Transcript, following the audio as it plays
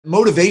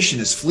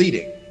Motivation is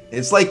fleeting.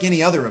 It's like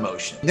any other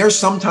emotion. There's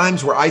some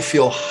times where I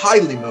feel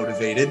highly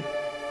motivated,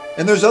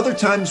 and there's other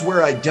times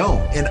where I don't.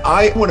 And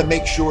I want to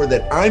make sure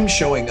that I'm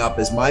showing up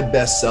as my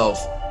best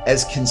self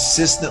as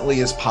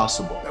consistently as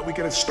possible. That we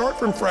can start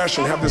from fresh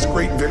and have this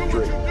great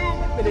victory.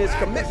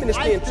 Commitment is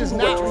being does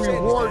not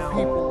reward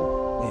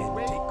people.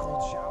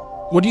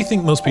 What do you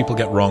think most people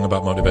get wrong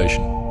about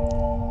motivation?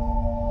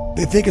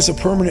 They think it's a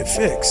permanent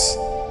fix.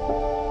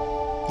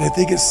 They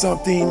think it's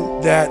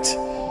something that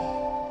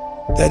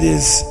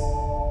is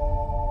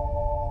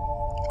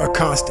a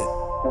constant.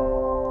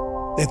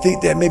 They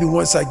think that maybe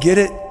once I get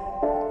it,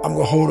 I'm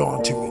gonna hold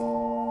on to it.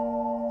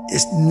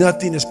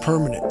 Nothing is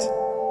permanent.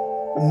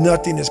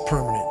 Nothing is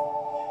permanent.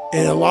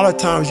 And a lot of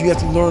times you have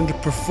to learn to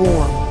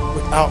perform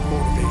without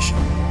motivation.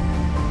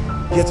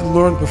 You have to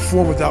learn to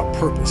perform without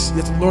purpose.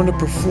 You have to learn to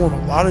perform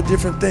a lot of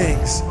different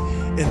things.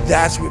 And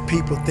that's what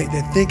people think.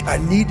 They think I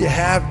need to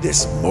have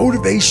this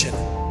motivation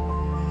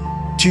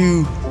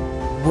to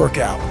work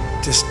out,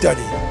 to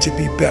study, to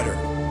be better.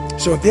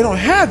 So if they don't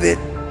have it,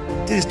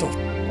 they just don't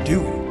do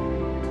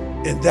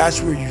it. And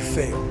that's where you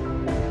fail.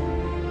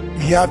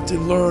 You have to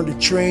learn to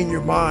train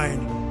your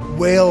mind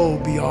well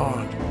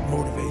beyond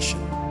motivation.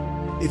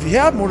 If you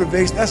have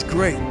motivation, that's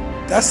great.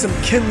 That's some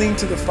kindling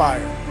to the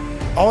fire.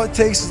 All it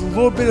takes is a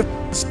little bit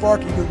of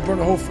spark, you can burn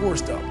the whole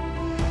forest up.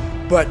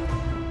 But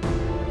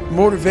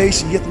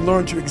motivation, you have to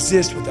learn to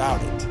exist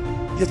without it.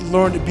 You have to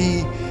learn to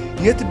be,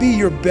 you have to be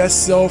your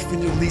best self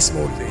when you're least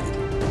motivated.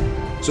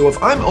 So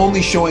if I'm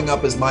only showing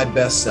up as my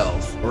best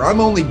self, or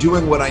I'm only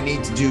doing what I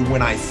need to do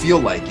when I feel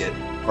like it,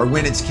 or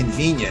when it's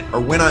convenient, or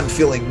when I'm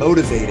feeling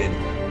motivated,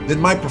 then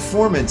my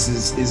performance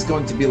is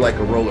going to be like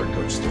a roller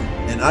coaster.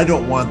 And I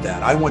don't want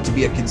that. I want to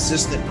be a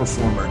consistent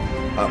performer,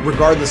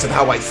 regardless of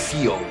how I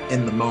feel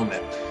in the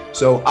moment.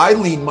 So I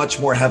lean much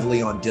more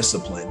heavily on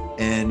discipline.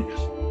 And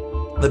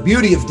the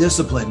beauty of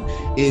discipline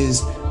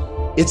is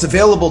it's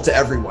available to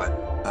everyone.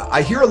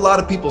 I hear a lot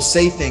of people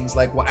say things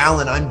like, well,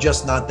 Alan, I'm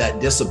just not that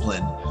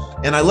disciplined.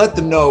 And I let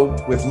them know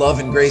with love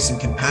and grace and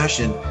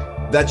compassion,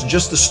 that's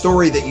just a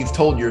story that you've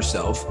told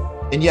yourself.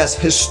 And yes,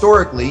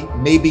 historically,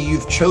 maybe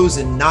you've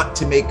chosen not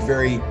to make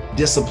very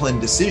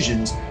disciplined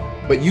decisions,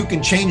 but you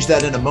can change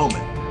that in a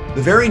moment.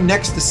 The very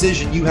next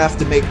decision you have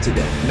to make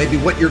today, maybe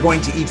what you're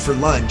going to eat for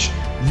lunch,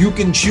 you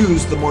can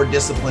choose the more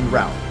disciplined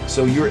route.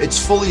 So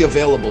it's fully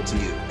available to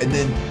you. And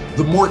then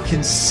the more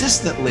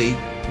consistently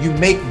you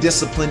make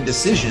disciplined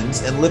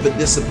decisions and live a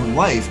disciplined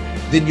life,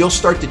 then you'll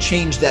start to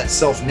change that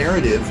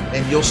self-narrative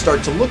and you'll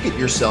start to look at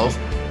yourself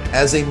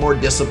as a more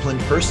disciplined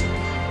person.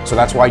 So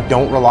that's why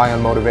don't rely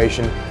on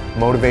motivation.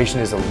 Motivation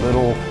is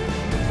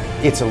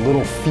it's a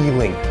little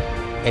feeling,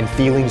 and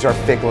feelings are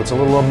fickle. It's a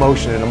little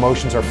emotion, and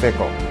emotions are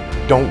fickle.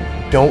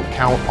 Don't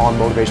count on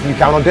motivation. You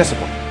count on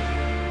discipline.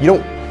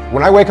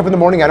 When I wake up in the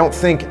morning, I don't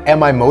think,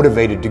 am I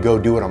motivated to go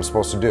do what I'm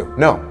supposed to do?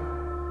 No,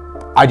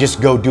 I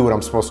just go do what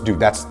I'm supposed to do.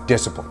 That's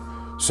discipline.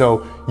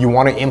 So you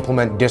want to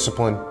implement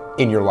discipline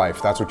in your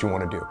life. That's what you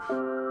want to do.